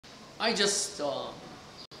I just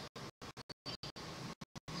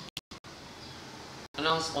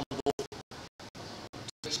announced on both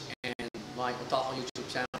Twitch and my Otaku YouTube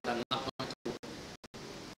channel that I'm not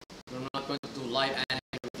going to do live anime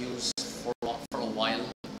reviews for a while.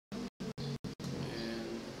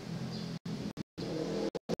 And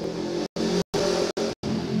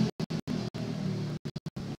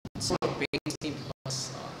it sort of pains me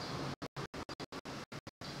because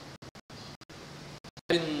I've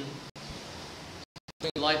been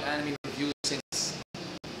doing live anime reviews since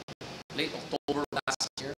late October last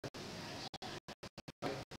year.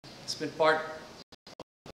 It's been part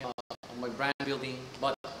of my brand building,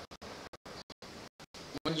 but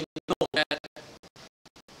when you know that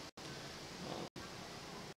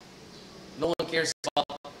no one cares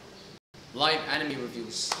about live anime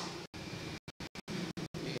reviews,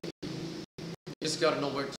 you just gotta know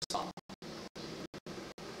where to stop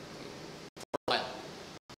for a while.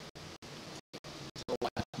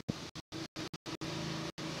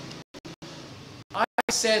 I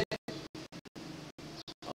said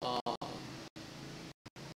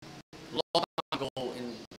long time ago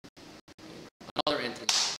in another entry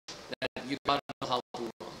that you gotta know how to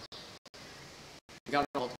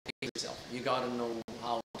take yourself. You gotta know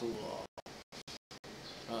how to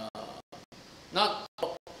not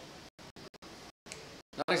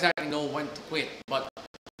exactly know when to quit, but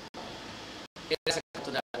it doesn't come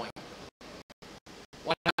to that point.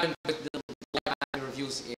 What happened with the live anime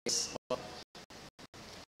reviews is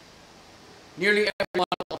nearly everyone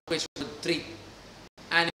of which would treat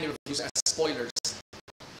anime reviews as spoilers.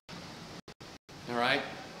 Alright?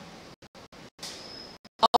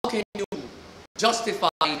 How can you justify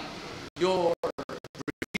your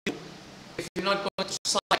review if you're not going to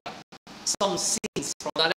cite some scenes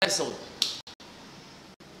from that episode?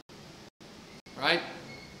 Right?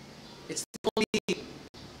 It's the only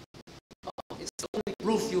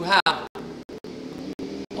proof you have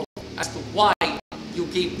as to why you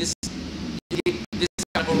gave this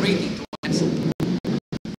kind of a rating to an episode.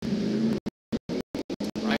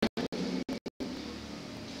 Right?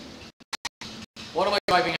 What am I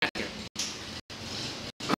driving at here?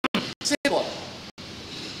 Simple.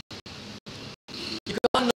 You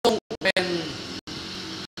gotta know when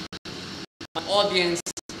an audience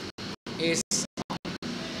is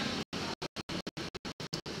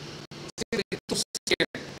simply too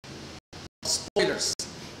scared of spoilers.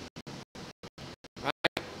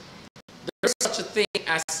 Right? There's such a thing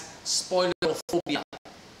as spoilerophobia.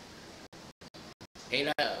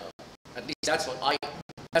 And at least that's what I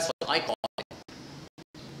call it.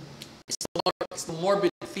 It's the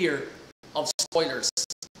morbid fear of spoilers.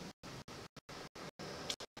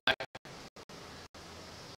 Right?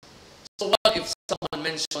 So what if someone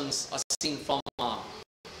mentions a scene from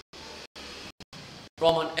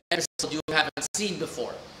an episode you haven't seen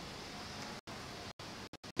before?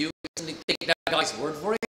 Do you actually take that guy's word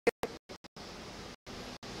for it?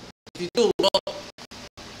 If you do, well,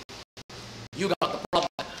 you got the problem,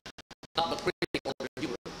 not the critical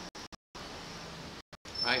reviewer.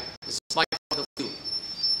 Right? This is my point of view.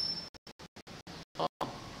 I'm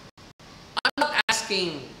not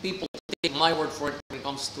asking people to take my word for it when it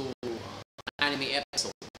comes to an anime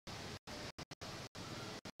episode.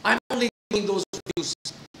 I'm only doing those reviews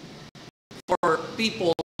for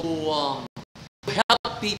people who help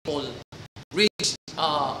people reach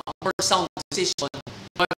a more sound decision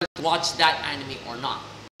whether to watch that anime or not.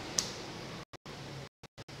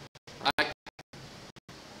 Right?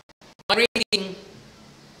 My rating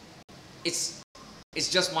it's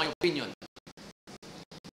just my opinion.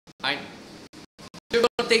 Right? If you're going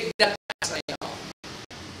to take that as a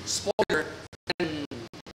spoiler and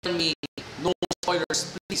tell me no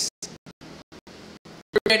spoilers, please.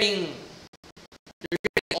 You're getting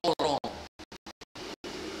all wrong.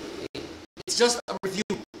 It's just a review.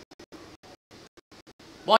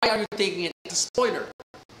 Why are you taking it as a spoiler?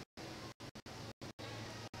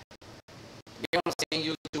 You know what I'm saying,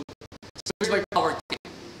 YouTube? So here's my power tip.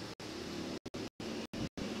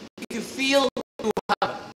 If you feel you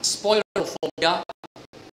have spoilerophobia,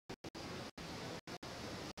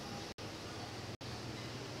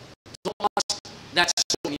 don't watch that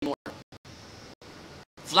show anymore.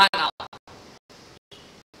 Flat out.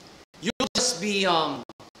 You'll just be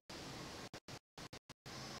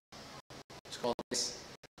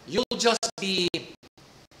you'll just be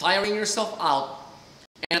tiring yourself out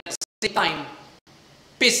and at the same time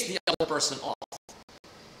piss the other person off.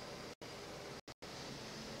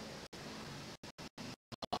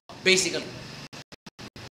 Basically.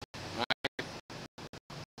 Right?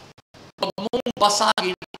 Huwag mong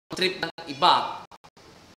basagin ang trip ng iba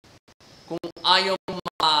kung ayaw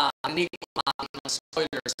nakarinig ko ng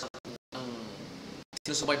spoilers ng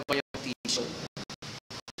sinusubaybay yung TV show.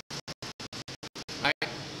 Right?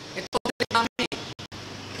 Ito din namin.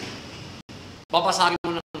 Babasahin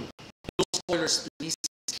mo ng no spoilers, please.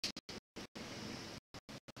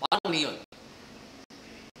 Paano yun?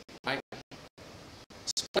 Right?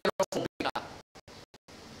 Spoilerophobia.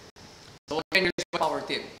 So again, here's my power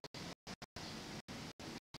tip.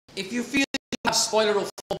 If you feel you have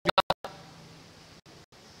spoilerophobia,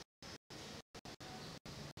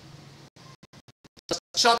 just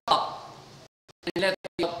shut up and let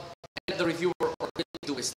the reviewer or critic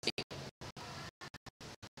do his thing.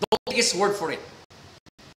 Don't take his word for it.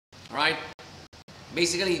 Alright?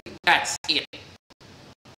 Basically, that's it.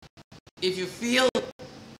 If you feel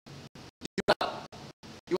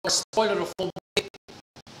you are spoilerophobic,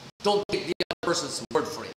 don't take the other person's word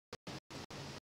for it.